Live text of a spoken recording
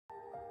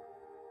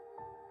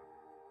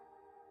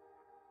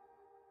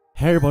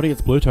Hey everybody,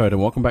 it's BlueToad and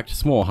welcome back to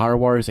some more Hyrule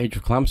Warriors Age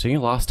of Calamity.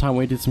 Last time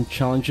we did some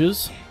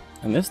challenges,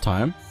 and this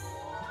time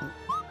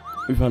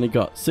we've only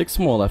got 6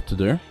 more left to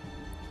do.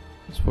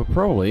 So we're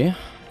probably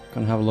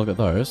gonna have a look at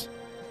those.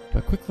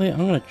 But quickly,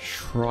 I'm gonna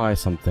try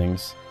some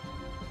things.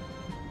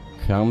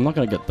 Okay, I'm not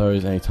gonna get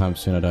those anytime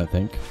soon, I don't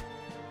think.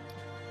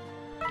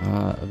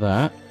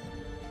 Let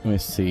me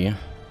see. Did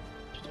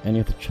any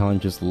of the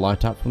challenges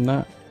light up from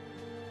that?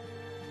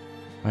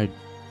 It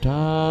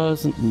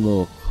doesn't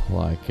look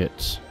like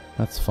it.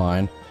 That's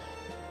fine.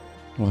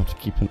 We'll have to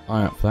keep an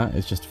eye out for that.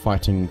 It's just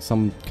fighting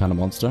some kind of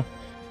monster.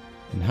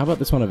 And how about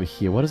this one over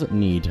here? What does it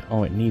need?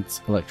 Oh, it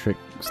needs electric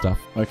stuff.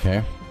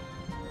 Okay.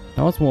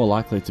 That one's more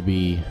likely to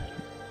be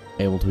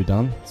able to be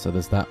done. So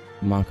there's that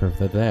marker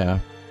over there.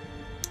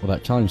 Or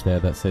that challenge there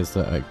that says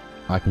that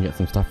I can get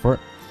some stuff for it.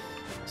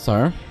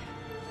 So,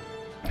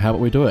 how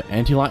about we do it?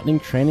 Anti-lightning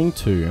training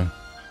 2.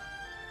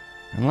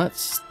 And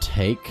let's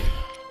take...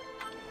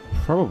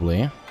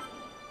 probably...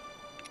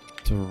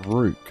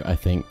 Daruk, I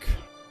think.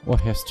 Or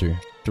Hestu.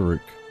 Daruk.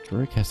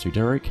 Daruk Hestu.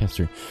 Daruk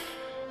Hestu.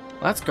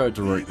 Let's go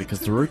Daruk, because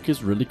Daruk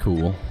is really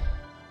cool.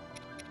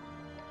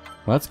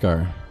 Let's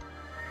go.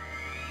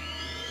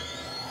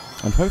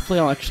 And hopefully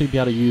I'll actually be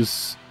able to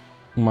use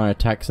my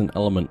attacks and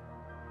element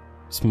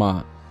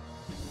smart.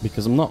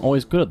 Because I'm not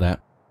always good at that.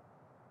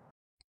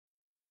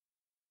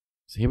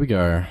 So here we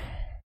go.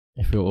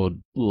 If it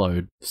would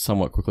load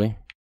somewhat quickly.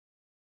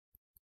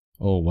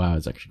 Oh wow,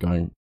 it's actually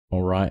going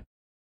alright.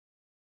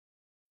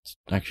 It's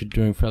actually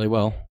doing fairly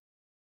well.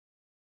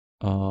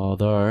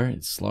 Although,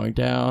 it's slowing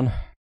down.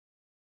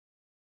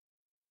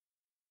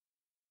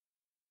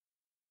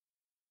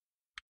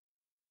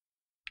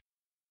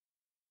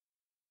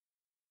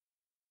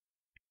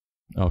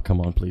 Oh, come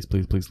on, please,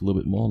 please, please, a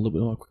little bit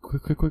more,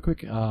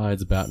 quick.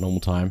 It's about normal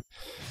time.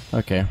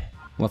 Okay,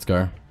 let's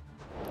go.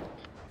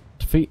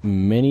 Defeat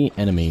many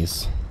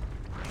enemies.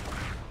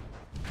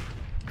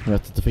 We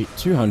have to defeat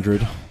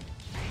 200.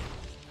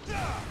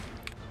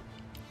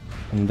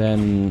 And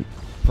then,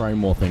 probably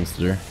more things to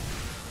do.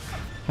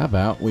 How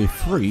about we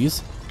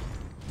freeze,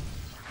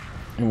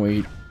 and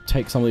we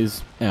take some of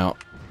these out.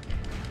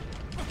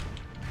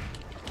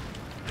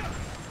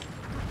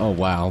 Oh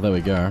wow, there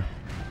we go.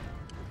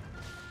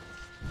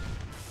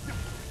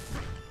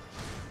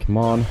 Come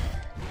on.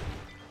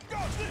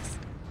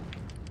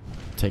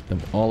 Take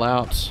them all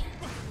out.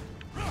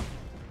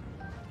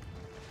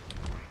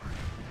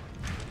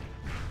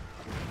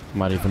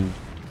 Might even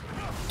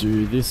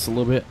do this a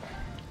little bit.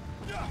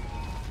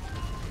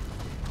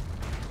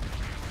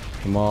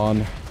 Come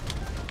on.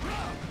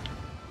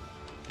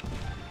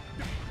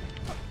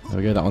 There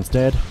we go, that one's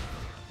dead.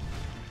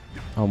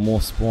 Oh, more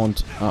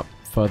spawned up,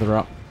 further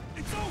up.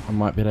 I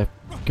might be able to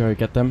go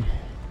get them.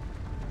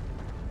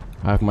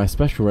 I have my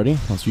special ready,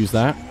 let's use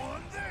that.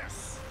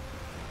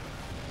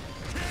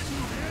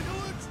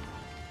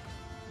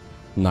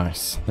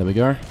 Nice, there we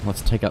go.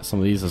 Let's take out some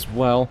of these as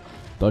well.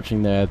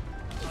 Dodging their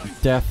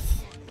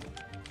death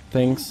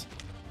things.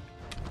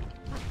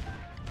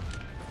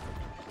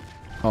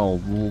 Oh,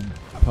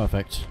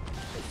 perfect.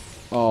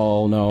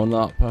 Oh no,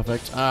 not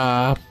perfect.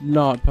 Ah,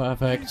 not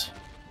perfect.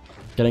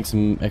 Getting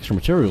some extra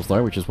materials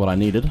though, which is what I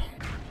needed.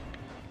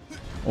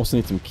 Also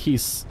need some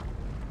keys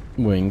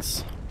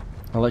wings.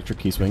 Electric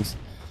keys wings.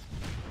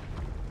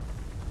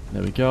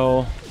 There we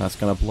go. That's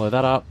gonna blow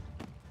that up.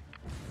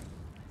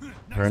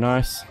 Very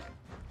nice.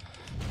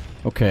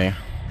 Okay.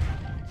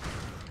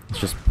 Let's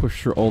just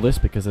push through all this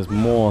because there's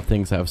more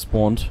things that have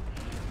spawned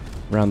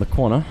around the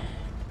corner.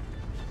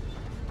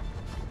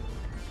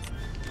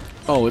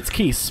 Oh, it's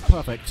keys.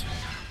 Perfect.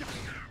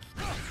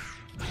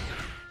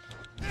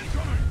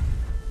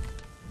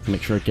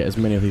 Make sure I get as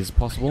many of these as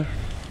possible.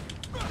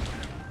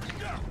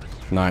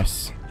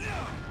 Nice.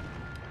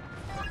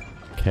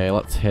 Okay,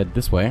 let's head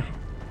this way.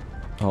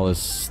 Oh, there's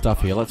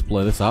stuff here. Let's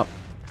blow this up.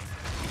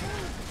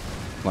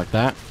 Like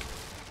that.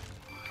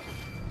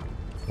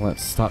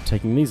 Let's start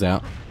taking these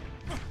out.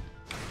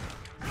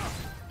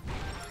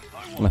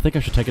 And I think I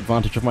should take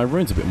advantage of my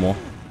runes a bit more.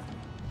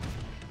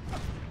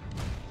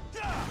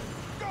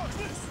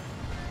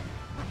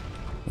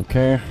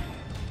 Okay.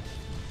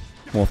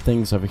 More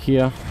things over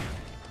here.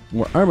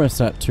 We're almost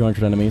at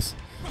 200 enemies,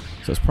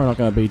 so it's probably not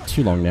going to be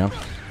too long now.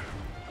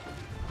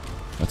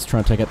 Let's try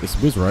and take out this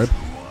Wizrobe.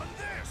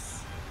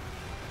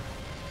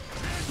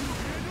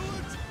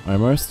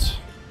 Almost.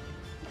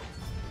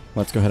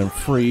 Let's go ahead and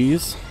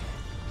freeze.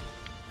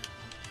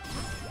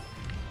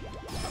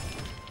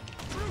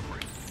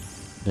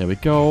 There we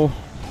go.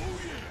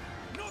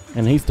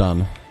 And he's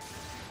done.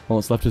 All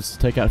that's left is to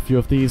take out a few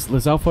of these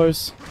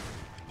Lizalfos.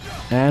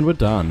 And we're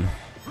done.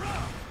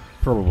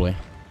 Probably.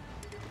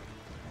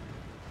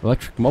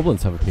 Electric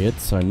moblins have appeared,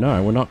 so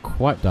no, we're not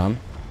quite done.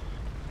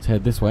 Let's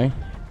head this way.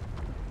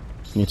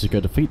 Need to go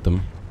defeat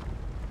them.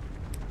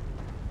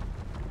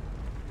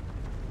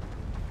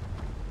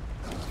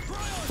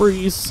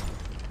 Freeze!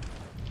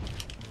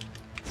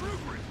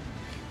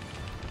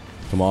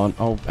 Come on.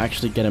 Oh,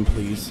 actually get him,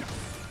 please.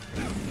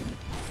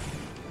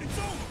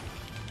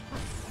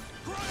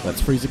 Let's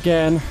freeze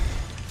again.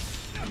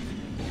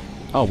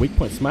 Oh, weak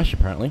point smash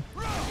apparently.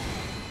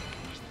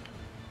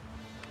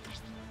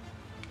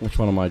 Which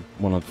one am I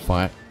want to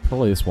fight?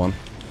 Probably this one.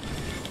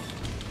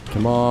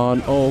 Come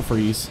on. Oh,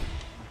 freeze.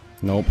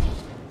 Nope.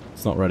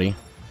 It's not ready.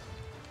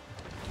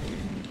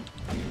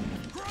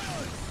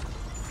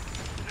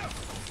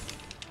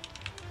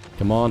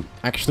 Come on.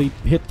 Actually,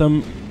 hit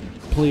them.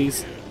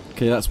 Please.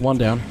 Okay, that's one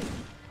down.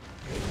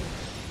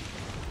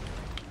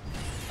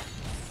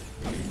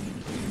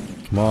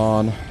 Come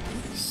on.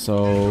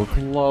 So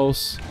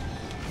close.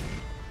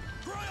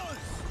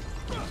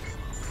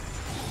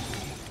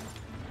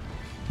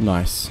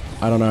 Nice.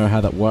 I don't know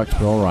how that worked,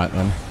 but alright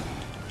then.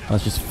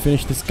 Let's just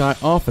finish this guy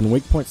off and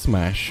weak point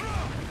smash.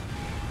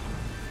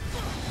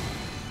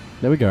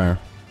 There we go.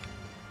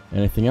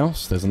 Anything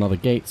else? There's another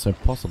gate, so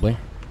possibly.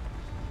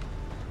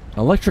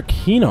 Electric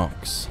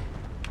Hinox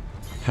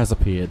has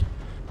appeared.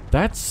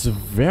 That's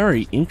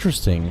very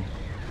interesting.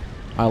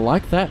 I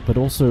like that, but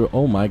also,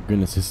 oh my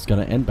goodness, this is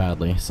going to end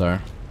badly, so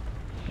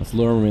let's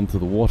lure him into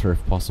the water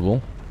if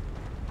possible.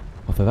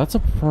 Although that's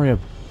probably a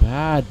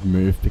bad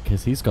move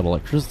because he's got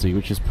electricity,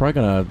 which is probably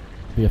going to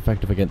be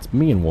effective against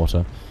me in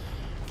water.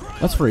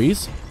 Let's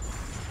freeze.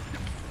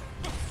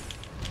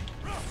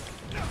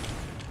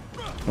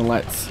 And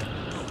let's...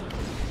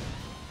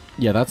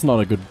 Yeah, that's not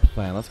a good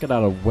plan. Let's get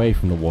out away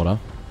from the water.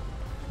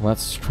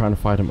 Let's try and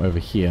fight him over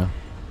here.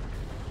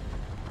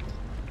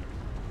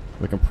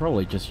 We can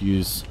probably just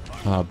use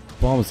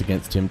bombs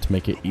against him to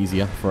make it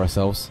easier for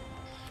ourselves.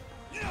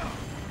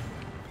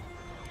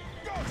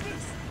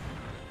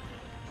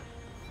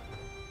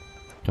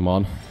 Come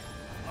on.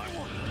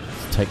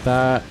 Let's take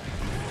that.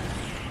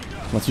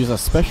 Let's use our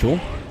special.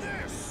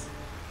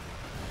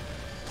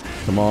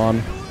 Come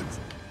on.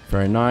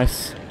 Very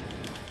nice.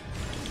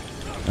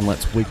 And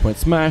let's weak point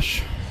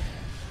smash.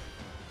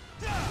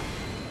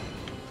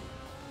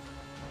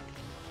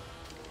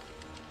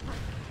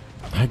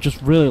 I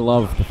just really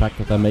love the fact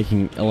that they're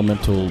making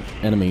elemental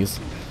enemies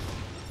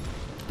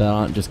that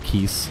aren't just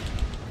keys.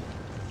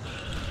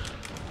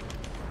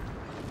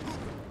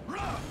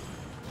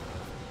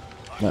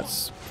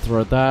 Let's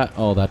throw that.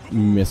 Oh, that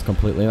missed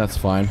completely. That's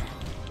fine.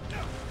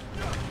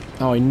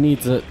 Oh, he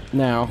needs it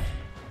now.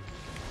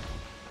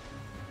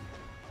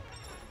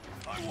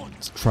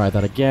 Let's try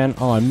that again.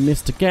 Oh, I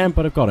missed again,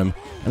 but I've got him.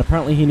 And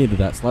apparently he needed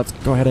that, so let's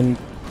go ahead and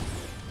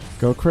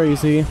go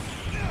crazy.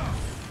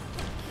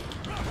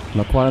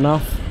 Not quite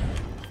enough.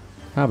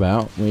 How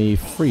about we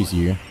freeze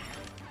you?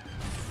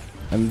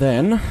 And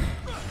then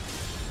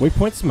weak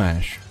point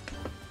smash.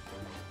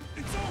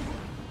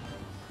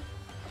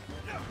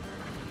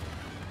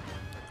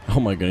 Oh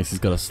my goodness, he's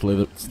got a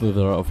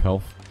slither of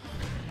health.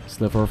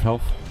 Sliver of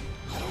health.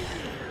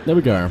 There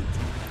we go.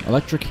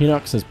 Electric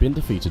Hinox has been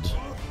defeated.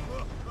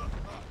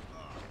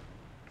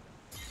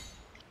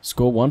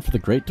 Score 1 for the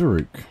Great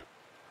Daruk.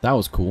 That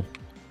was cool.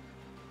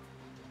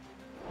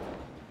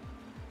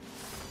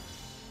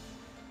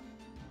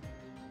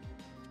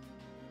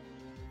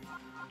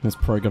 This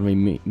probably gonna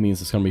be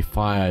means it's gonna be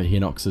fire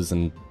Hinoxes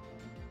and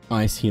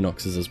ice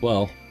Hinoxes as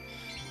well.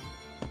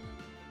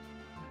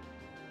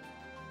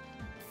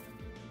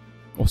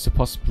 Also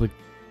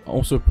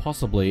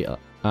possibly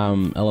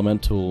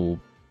elemental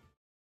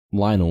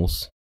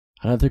Lionels.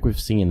 I don't think we've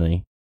seen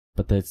any,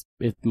 but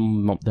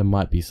there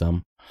might be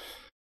some.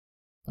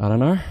 I don't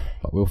know,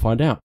 but we'll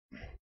find out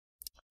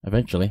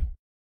eventually.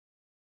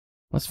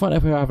 Let's find out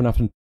if we have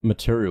enough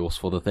materials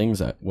for the things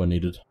that were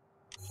needed.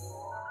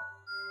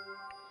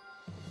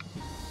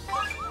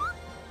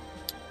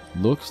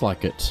 Looks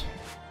like it.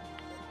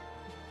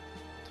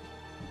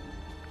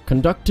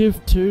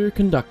 Conductive to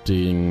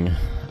conducting.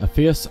 A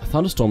fierce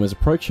thunderstorm is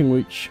approaching,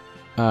 which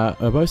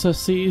Urbosa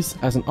sees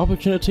as an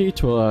opportunity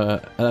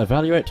to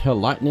evaluate her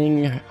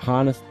lightning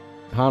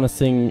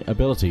harnessing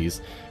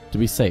abilities to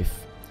be safe.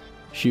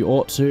 She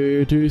ought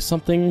to do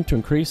something to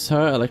increase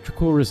her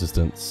electrical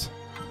resistance.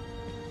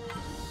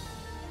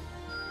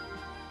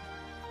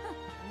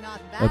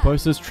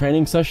 Urbosa's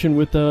training session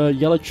with the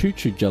yellow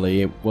choo-choo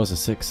jelly was a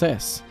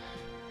success.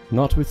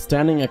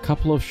 Notwithstanding a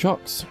couple of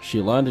shocks, she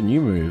learned a new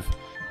move.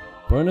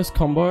 Bonus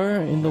combo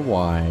in the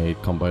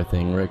wide combo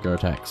thing, regular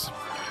attacks.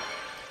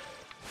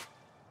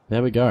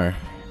 There we go.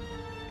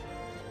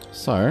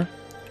 So,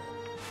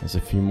 there's a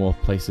few more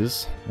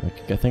places I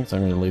could get things.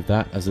 I'm going to leave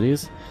that as it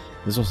is.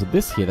 There's also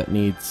this here that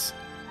needs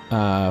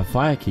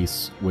fire key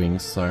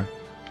wings, so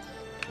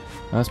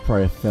that's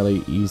probably a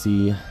fairly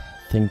easy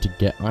thing to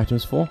get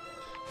items for.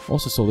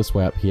 Also saw this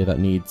way up here that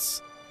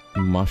needs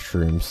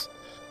mushrooms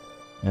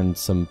and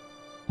some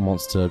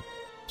monster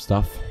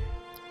stuff.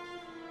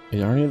 Are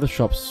any of the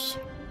shops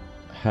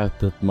have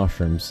the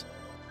mushrooms?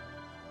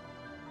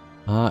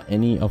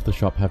 Any of the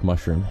shop have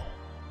mushroom?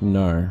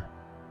 No.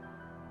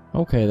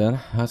 Okay then,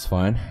 that's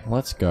fine.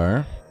 Let's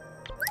go.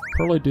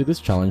 Probably do this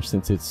challenge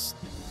since it's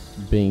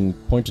being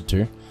pointed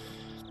to.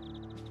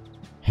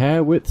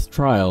 Hair width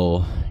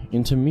trial.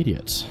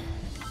 Intermediate.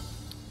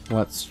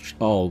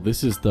 Oh,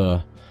 this is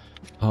the...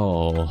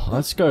 Oh,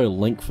 let's go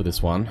Link for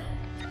this one.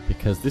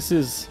 Because this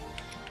is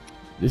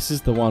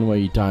the one where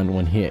you die in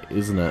one hit,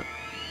 isn't it?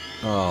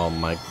 Oh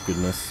my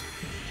goodness.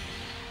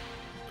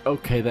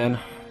 Okay then,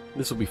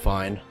 this will be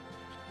fine.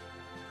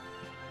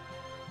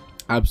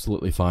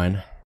 absolutely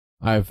fine.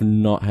 I've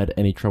not had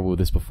any trouble with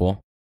this before.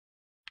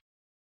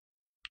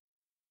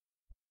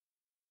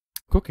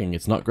 Cooking,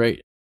 it's not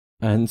great.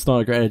 And it's not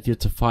a great idea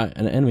to fight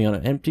an enemy on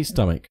an empty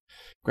stomach.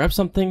 Grab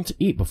something to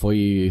eat before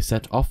you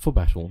set off for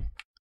battle.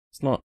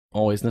 It's not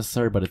always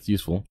necessary, but it's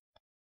useful.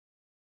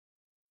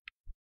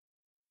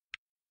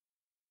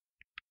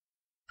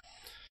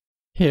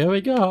 Here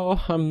we go.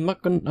 I'm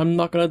not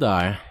gonna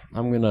die.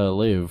 I'm gonna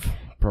live,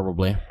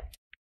 probably.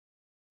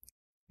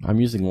 I'm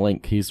using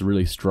Link. He's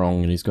really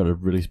strong and he's got a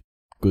really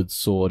good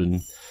sword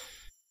and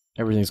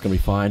everything's gonna be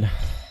fine.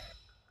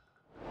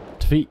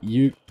 Defeat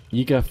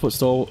Yiga foot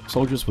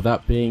soldiers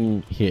without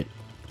being hit.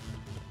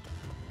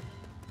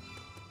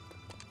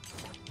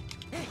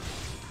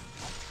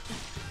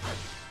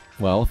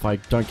 Well, if I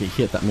don't get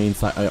hit, that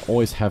means that I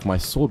always have my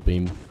sword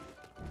beam,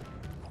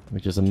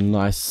 which is a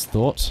nice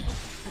thought.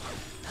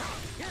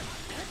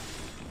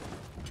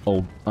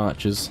 Old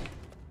archers.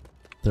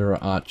 There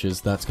are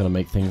archers. That's gonna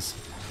make things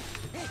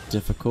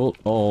difficult.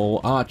 Oh,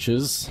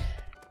 archers.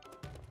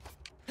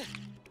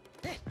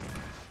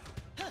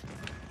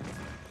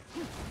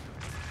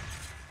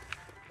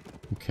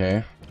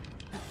 Okay.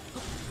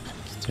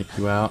 Let's take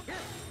you out.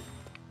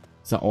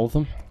 Is that all of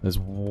them? There's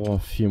a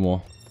few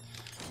more.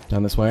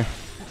 Down this way.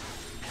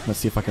 Let's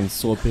see if I can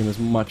sword beam as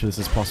much of this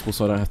as possible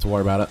so I don't have to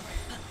worry about it.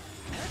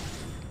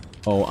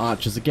 Oh,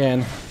 archers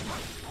again.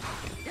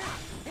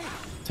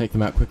 Take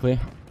them out quickly.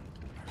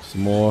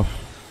 Some more.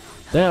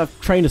 They are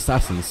trained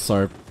assassins,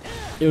 so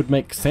it would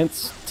make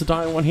sense to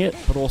die in one hit,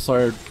 but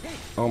also,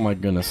 oh my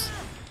goodness.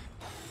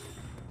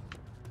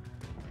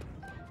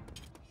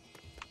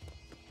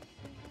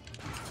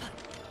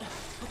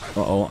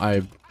 Uh-oh,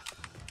 I'm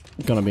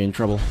gonna be in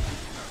trouble.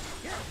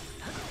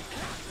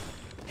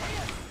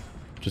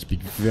 Just be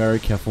very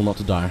careful not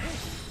to die.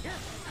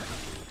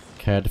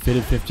 Okay, I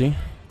defeated 50.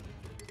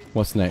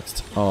 What's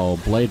next? Oh,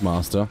 Blade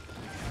Master.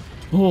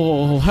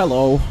 Oh,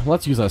 hello.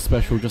 Let's use our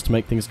special just to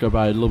make things go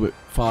by a little bit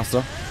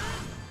faster.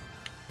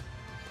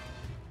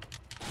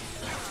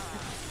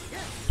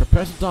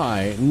 Prepare to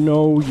die.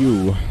 No,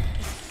 you.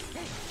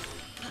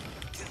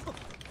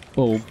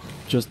 Oh,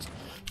 just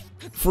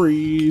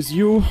freeze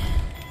you.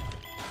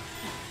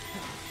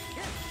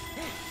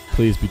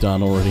 Please be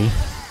done already.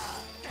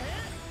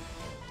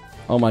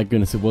 Oh my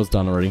goodness, it was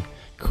done already.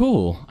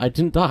 Cool, I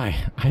didn't die.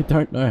 I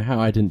don't know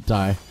how I didn't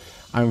die.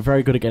 I'm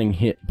very good at getting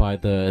hit by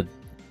the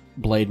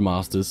Blade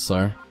Masters,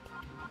 so...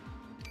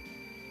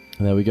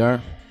 there we go.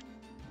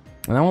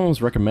 And that one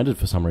was recommended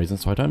for some reason,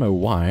 so I don't know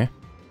why.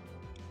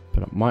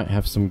 But it might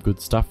have some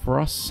good stuff for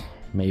us,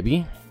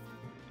 maybe.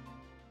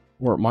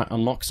 Or it might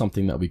unlock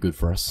something that'll be good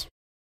for us.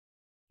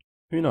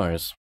 Who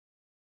knows?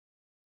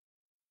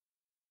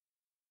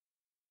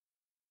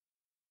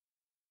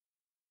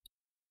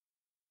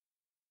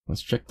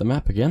 Let's check the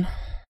map again,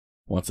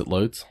 once it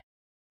loads.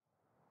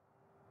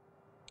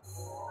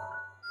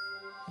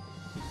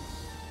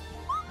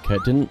 Okay,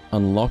 it didn't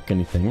unlock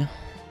anything.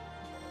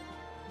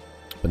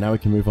 But now we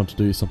can move on to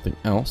do something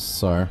else,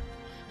 so...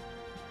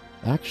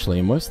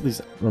 actually, most of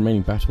these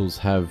remaining battles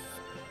have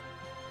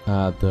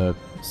the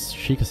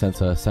Sheikah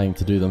sensor saying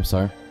to do them,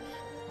 so...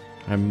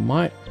 I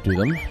might do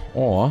them,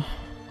 or...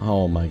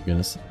 oh my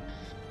goodness.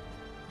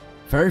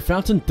 Fairy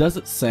Fountain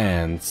Desert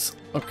Sands.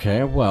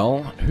 Okay,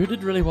 well, who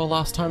did really well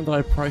last time that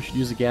I probably should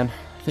use again?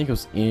 I think it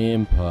was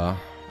Impa.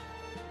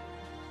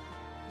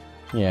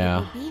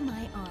 Yeah.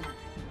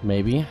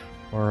 Maybe.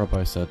 Or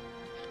Urbosa.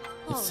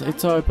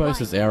 It's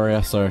Urbosa's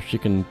area, so she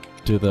can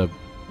do the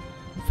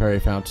Fairy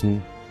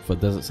Fountain for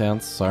Desert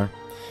Sands, so...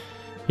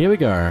 here we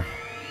go.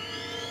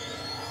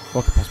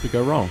 What could possibly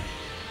go wrong?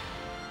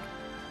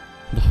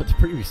 The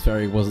previous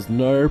fairy was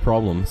no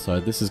problem, so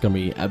this is going to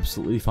be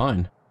absolutely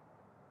fine.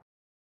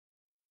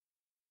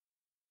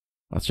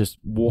 Let's just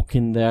walk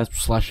in there,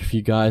 slash a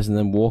few guys, and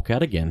then walk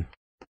out again.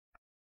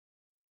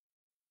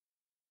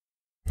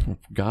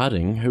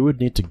 Guarding? Who would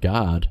need to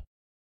guard?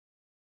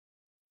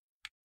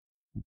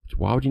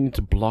 Why would you need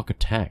to block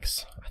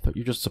attacks? I thought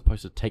you were just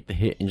supposed to take the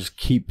hit and just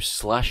keep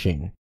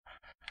slashing.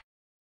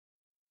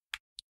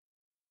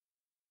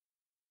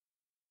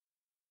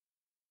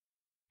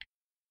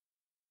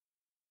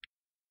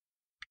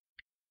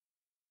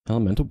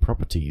 Elemental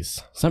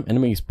properties. Some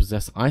enemies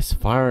possess ice,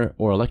 fire,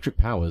 or electric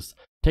powers.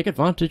 Take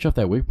advantage of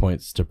their weak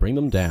points to bring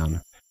them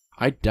down.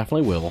 I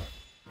definitely will.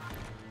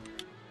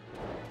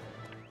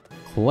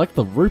 Collect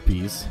the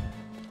rupees?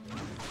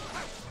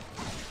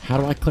 How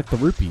do I collect the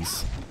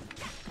rupees?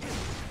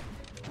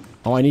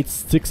 Oh, I need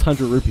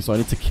 600 rupees, so I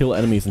need to kill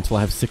enemies until I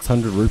have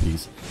 600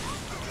 rupees.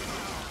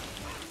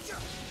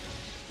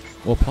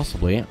 Or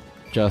possibly,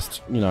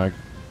 just, you know,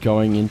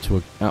 going into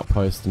an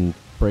outpost and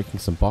breaking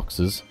some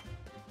boxes.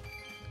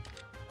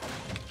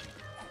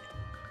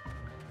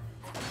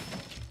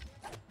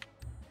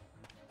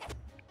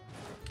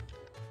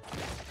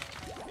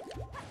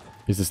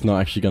 Is this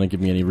not actually going to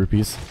give me any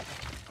rupees?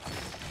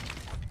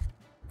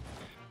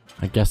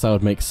 I guess that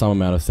would make some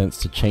amount of sense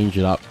to change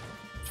it up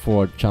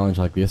for a challenge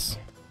like this.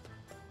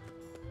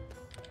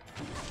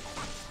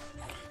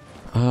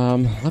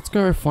 Let's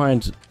go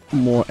find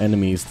more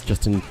enemies,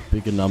 just in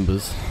bigger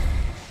numbers.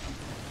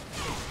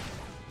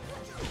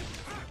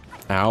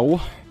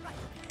 Ow.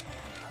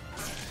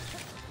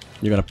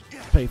 You're gonna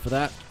pay for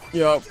that.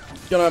 You're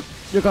gonna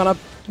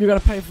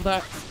pay for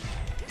that.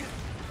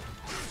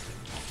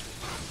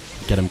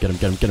 Get him, get him,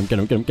 get him, get him, get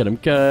him, get him, get him,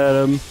 get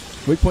him.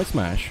 Weak point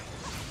smash.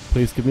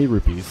 Please give me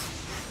rupees.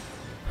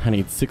 I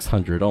need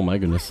 600. Oh my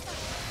goodness.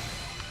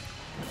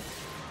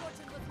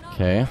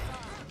 Okay.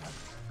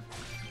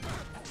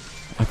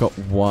 I got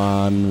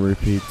 1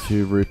 rupee,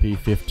 2 rupee,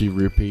 50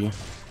 rupee.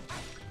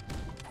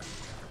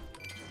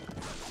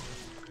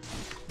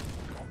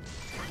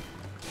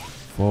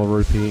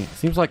 Rupee.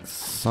 Seems like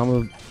some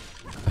of...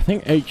 I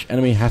think each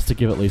enemy has to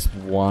give at least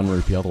 1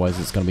 rupee, otherwise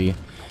it's going to be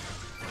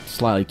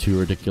slightly too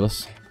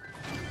ridiculous.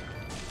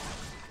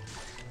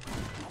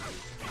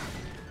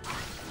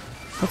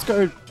 Let's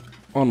go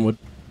onward.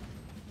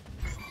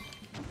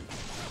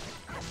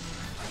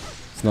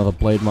 It's another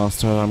Blade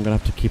Master I'm going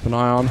to have to keep an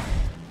eye on.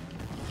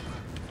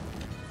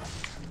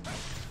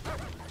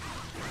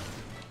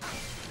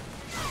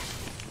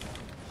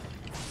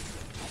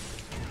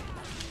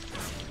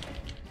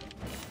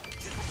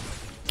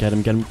 Get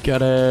him, get him,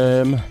 get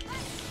him!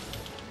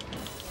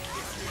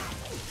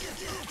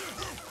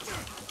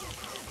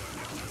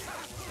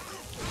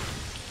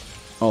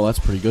 Oh, that's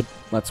pretty good.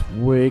 That's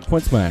weak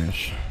point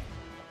smash.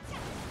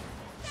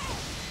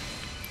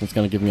 It's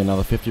gonna give me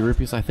another 50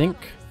 rupees, I think.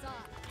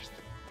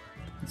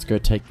 Let's go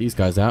take these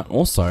guys out.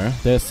 Also,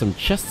 there's some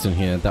chests in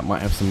here that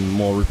might have some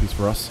more rupees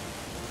for us.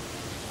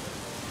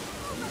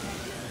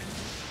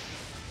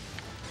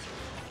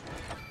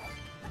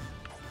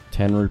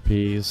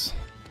 ₹10.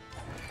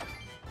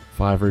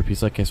 5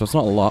 rupees. Okay, so it's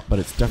not a lot, but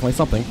it's definitely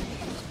something.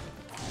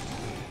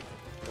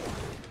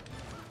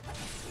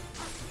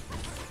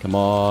 Come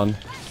on.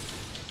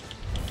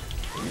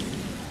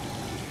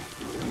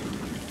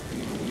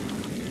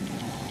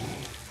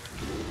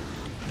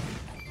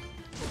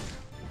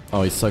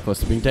 Oh, he's so close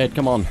to being dead.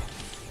 Come on.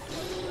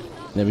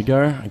 There we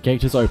go. A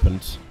gate is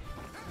opened.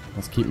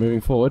 Let's keep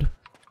moving forward.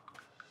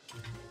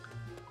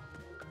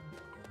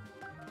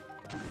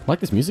 I like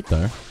this music,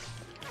 though.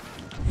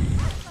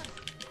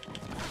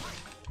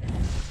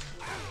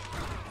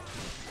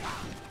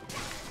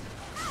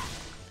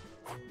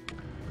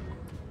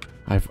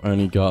 I've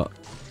only got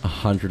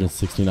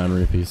 169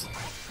 rupees.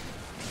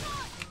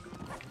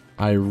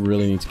 I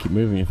really need to keep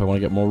moving if I want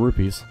to get more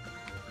rupees.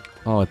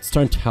 Oh, it's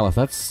Stone Talith.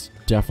 That's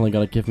definitely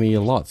going to give me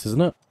lots,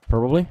 isn't it?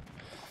 Probably.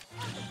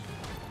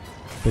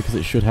 Because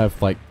it should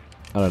have, like,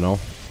 I don't know,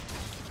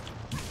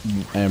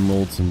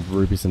 emeralds and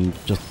rubies and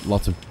just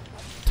lots of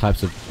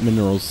types of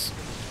minerals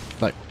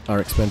that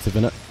are expensive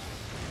in it.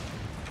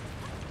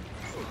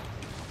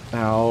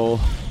 Ow.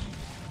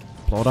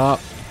 Blow it up.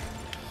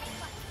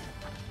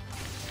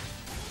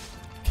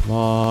 Come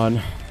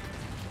on.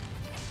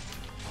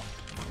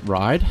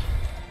 Ride.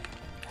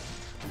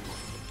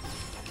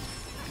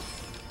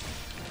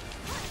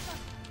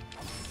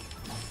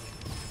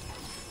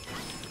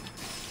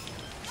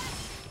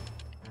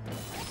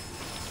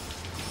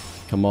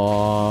 Come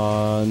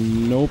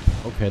on. Nope.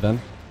 Okay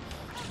then.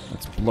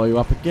 Let's blow you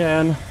up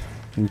again.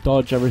 And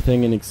dodge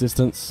everything in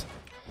existence.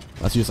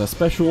 Let's use our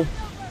special.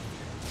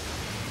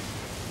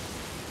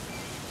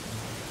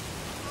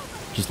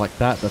 Just like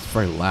that. That's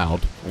very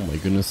loud. Oh my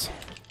goodness.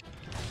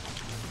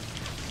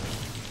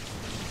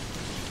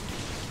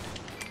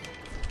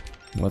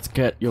 Let's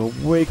get your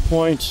weak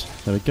point.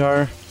 There we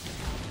go.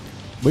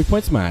 Weak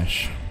point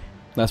smash.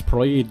 That's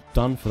probably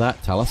done for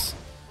that, Talus.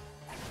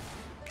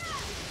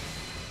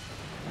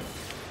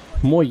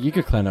 More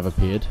Yiga Clan have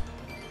appeared.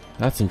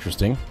 That's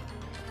interesting.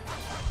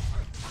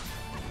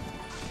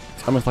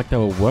 It's almost like they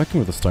were working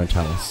with the Stone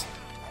Talus.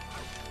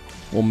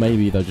 Or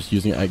maybe they're just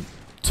using it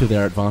to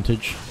their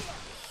advantage.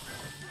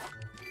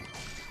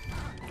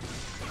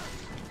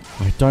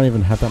 I don't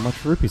even have that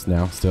much rupees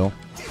now, still.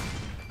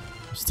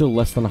 Still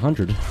less than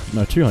 100.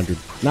 No, 200.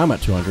 Now I'm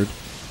at 200.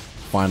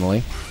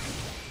 Finally.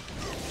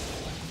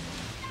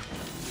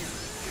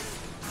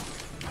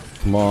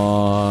 Come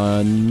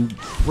on.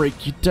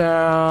 Break you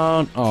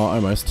down. Oh,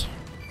 almost.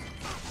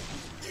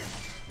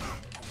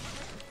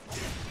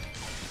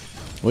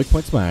 Weak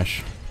point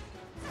smash.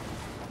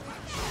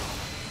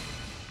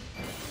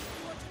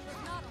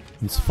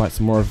 Let's fight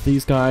some more of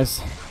these guys.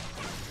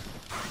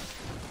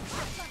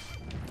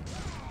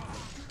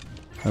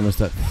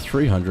 Almost at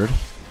 300.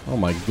 Oh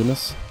my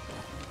goodness.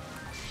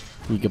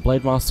 Yiga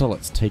Blade Master,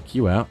 let's take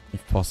you out,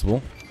 if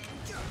possible.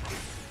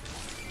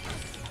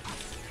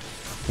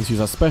 Let's use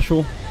our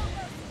special.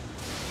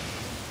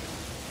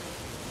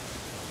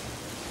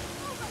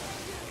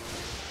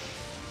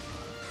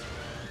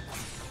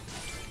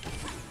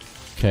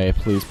 Okay,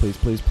 please, please,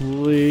 please,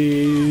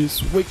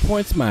 please. Weak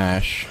point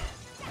smash.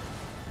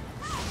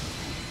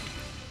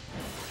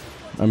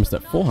 Almost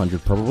at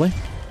 400, probably.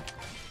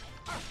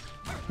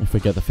 If we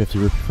get the 50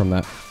 rupee from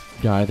that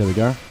guy, there we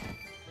go.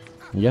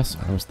 Yes,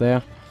 almost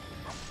there.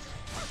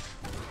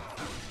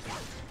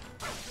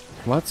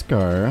 Let's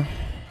go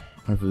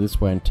over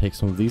this way and take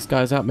some of these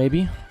guys out,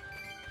 maybe.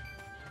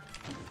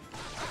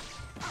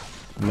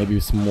 Maybe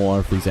some more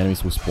of these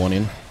enemies will spawn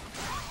in.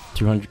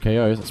 200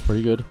 KOs, that's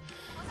pretty good.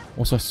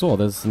 Also, I saw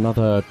there's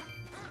another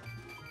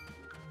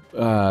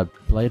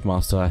Blade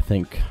Master, I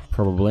think,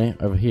 probably,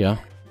 over here.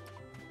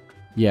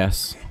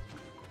 Yes.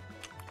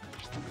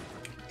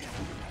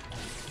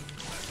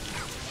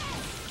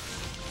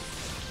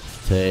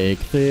 Take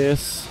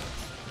this.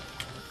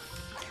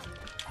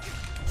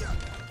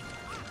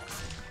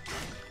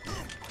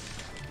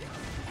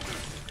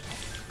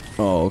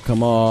 Oh,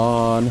 come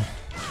on.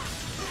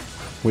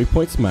 Weak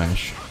point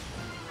smash.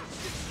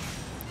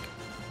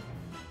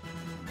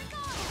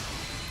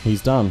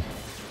 He's done.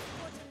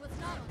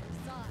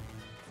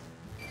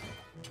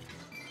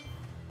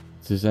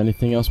 Is there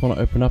anything else want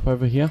to open up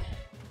over here?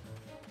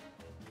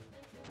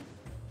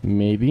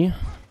 Maybe.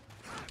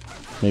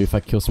 Maybe if I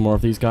kill some more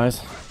of these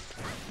guys.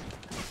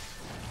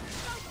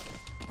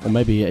 Or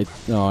maybe it,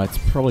 no, it's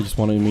probably just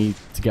wanting me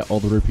to get all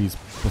the rupees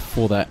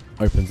before that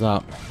opens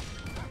up.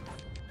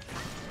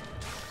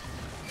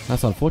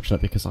 That's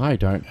unfortunate because I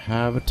don't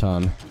have a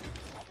ton.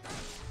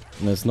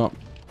 And there's not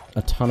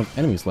a ton of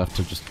enemies left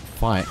to just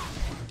fight.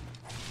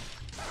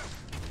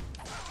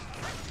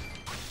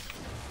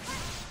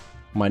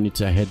 Might need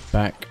to head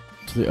back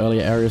to the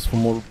earlier areas for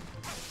more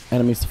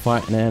enemies to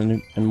fight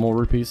and more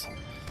rupees.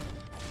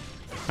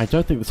 I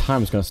don't think the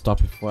time is going to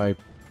stop if I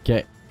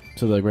get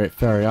to the Great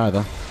Fairy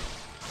either.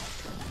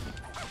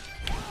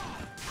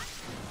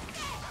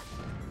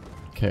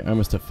 Okay,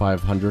 almost at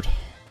 500. I'm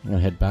going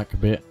to head back a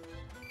bit.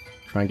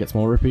 Try and get some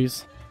more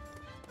rupees.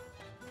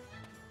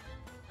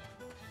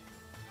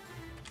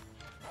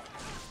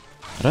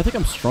 I don't think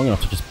I'm strong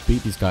enough to just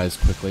beat these guys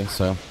quickly,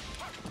 so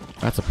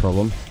that's a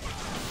problem.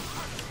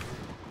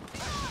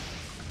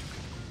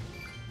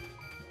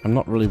 I'm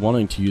not really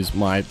wanting to use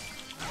my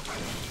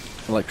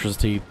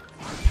electricity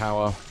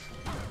power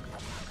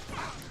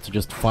to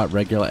just fight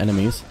regular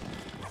enemies,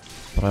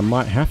 but I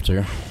might have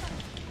to.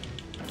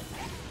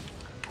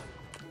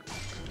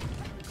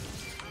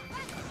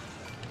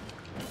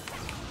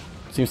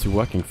 Seems to be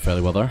working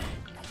fairly well though.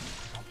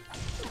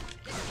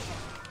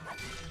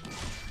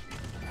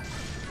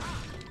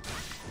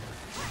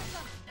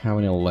 How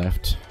many are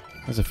left?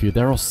 There's a few.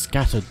 They're all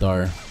scattered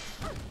though.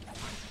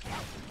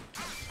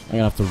 I'm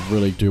gonna have to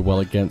really do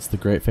well against the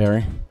Great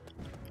Fairy.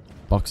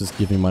 Boxes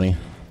give me money.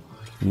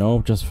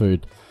 No, just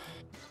food.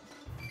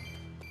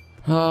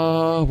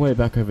 Way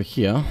back over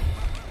here.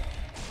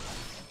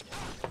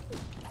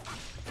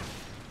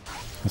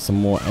 There's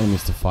some more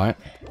enemies to fight.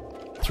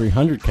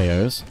 300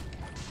 KOs.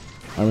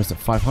 Almost at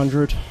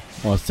 500.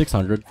 Or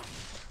 600.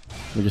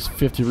 We're just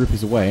 50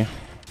 rupees away.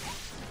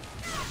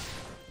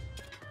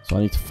 So I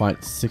need to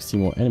fight 60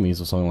 more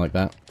enemies or something like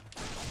that.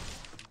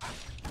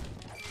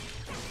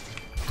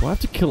 Do I have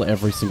to kill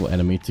every single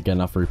enemy to get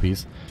enough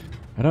rupees?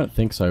 I don't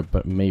think so,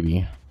 but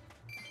maybe.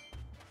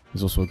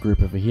 There's also a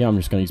group over here. I'm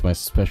just going to use my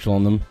special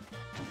on them.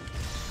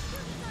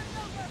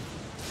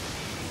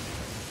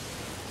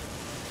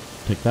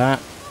 Take that.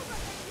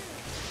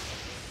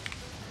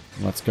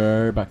 Let's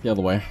go back the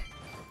other way.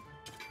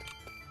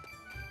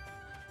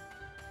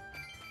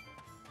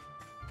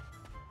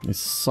 It's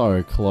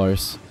so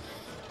close.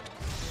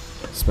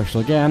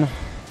 Special again.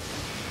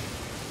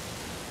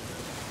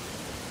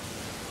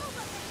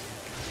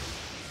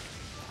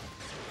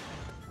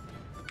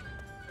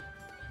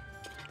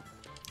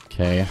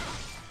 Okay.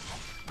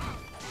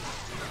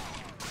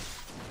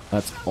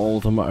 That's all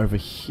of them over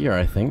here,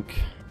 I think.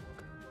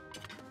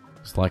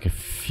 It's like a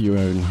few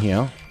in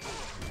here.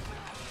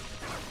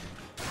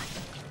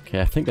 Okay,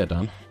 I think they're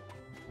done.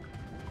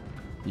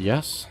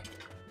 Yes.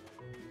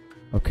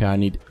 Okay, I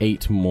need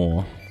 8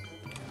 more.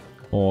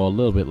 Or a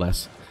little bit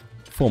less.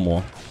 4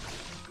 more.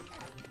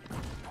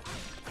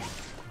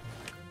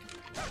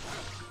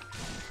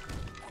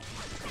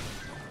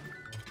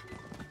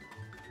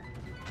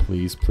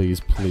 Please, please,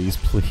 please,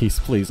 please,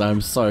 please.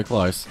 I'm so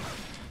close.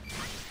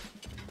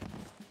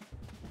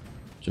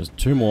 Just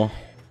 2 more.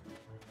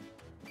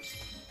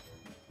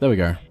 There we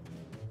go.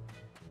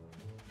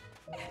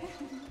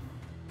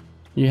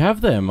 You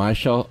have them. I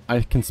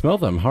can smell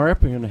them. Hurry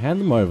up and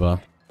hand them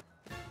over.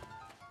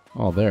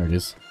 Oh, there it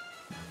is.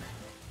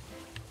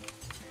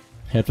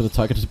 Head for the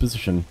targeted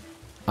position.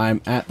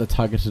 I'm at the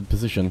targeted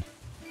position.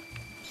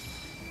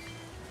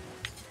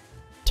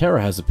 Terror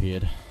has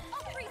appeared.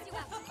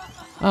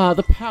 Ah,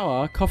 the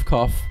power, cough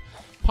cough.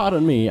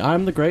 Pardon me,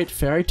 I'm the great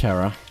fairy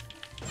Terror.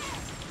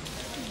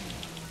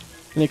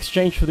 In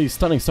exchange for these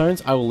stunning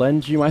stones, I will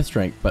lend you my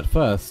strength, but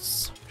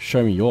first,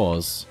 show me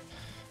yours.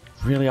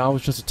 Really, I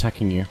was just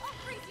attacking you.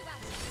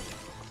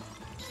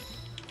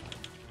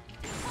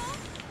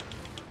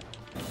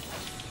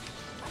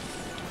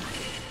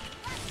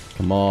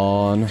 Come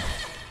on.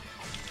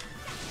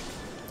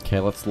 Okay,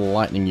 let's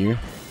lightning you.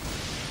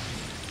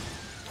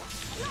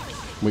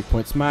 Weak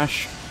point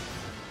smash.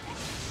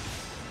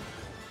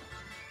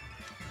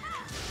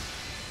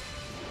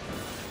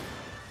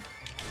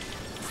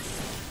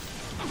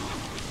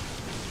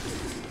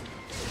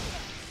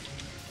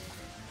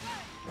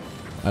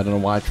 I don't know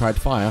why I tried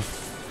fire.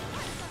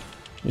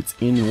 It's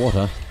in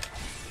water.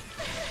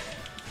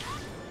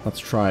 Let's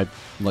try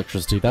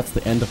electricity. That's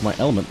the end of my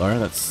element though.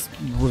 That's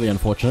really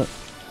unfortunate.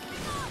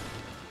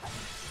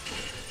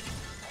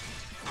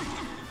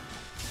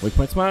 Weak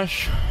point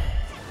smash.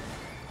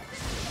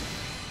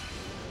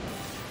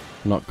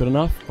 Not good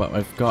enough, but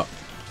I've got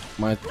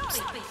my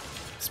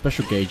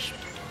special gauge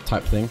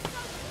type thing.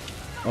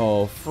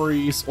 Oh,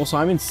 freeze. Also,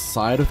 I'm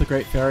inside of the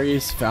Great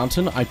Fairy's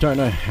fountain. I don't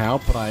know how,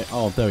 but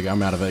oh, there we go.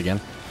 I'm out of it again.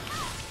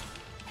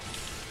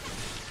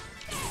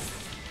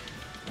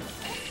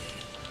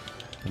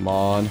 Come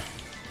on.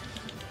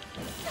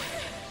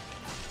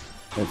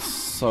 It's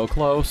so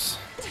close.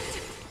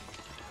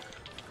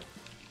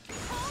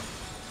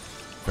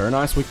 Very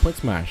nice weak point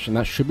smash, and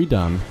that should be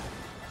done.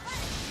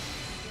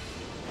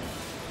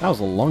 That was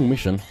a long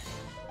mission.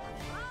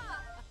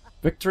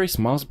 Victory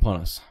smiles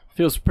upon us.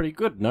 Feels pretty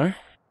good, no?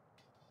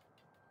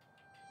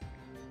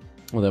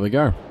 Well, there we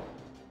go.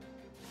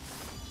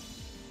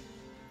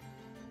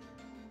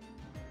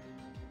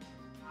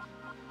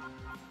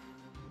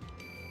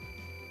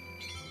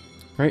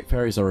 Great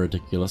fairies are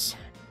ridiculous.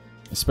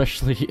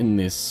 Especially in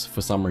this,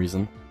 for some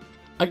reason.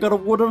 I got a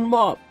wooden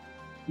mop!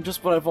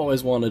 Just what I've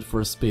always wanted for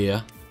a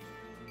spear.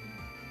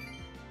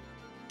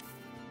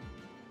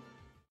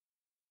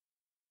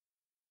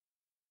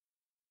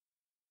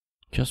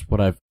 Just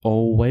what I've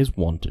always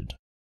wanted.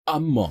 A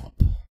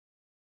mop.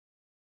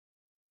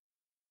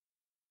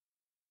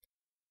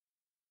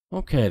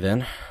 Okay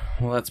then.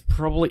 Well, that's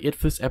probably it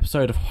for this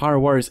episode of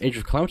Hyrule Warriors Age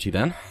of Calamity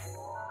then.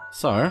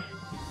 So,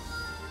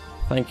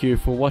 thank you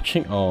for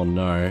watching. Oh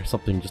no,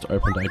 something just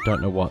opened. I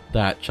don't know what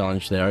that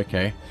challenge there.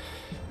 Okay.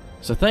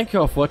 So thank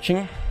you all for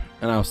watching,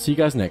 and I'll see you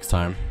guys next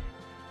time.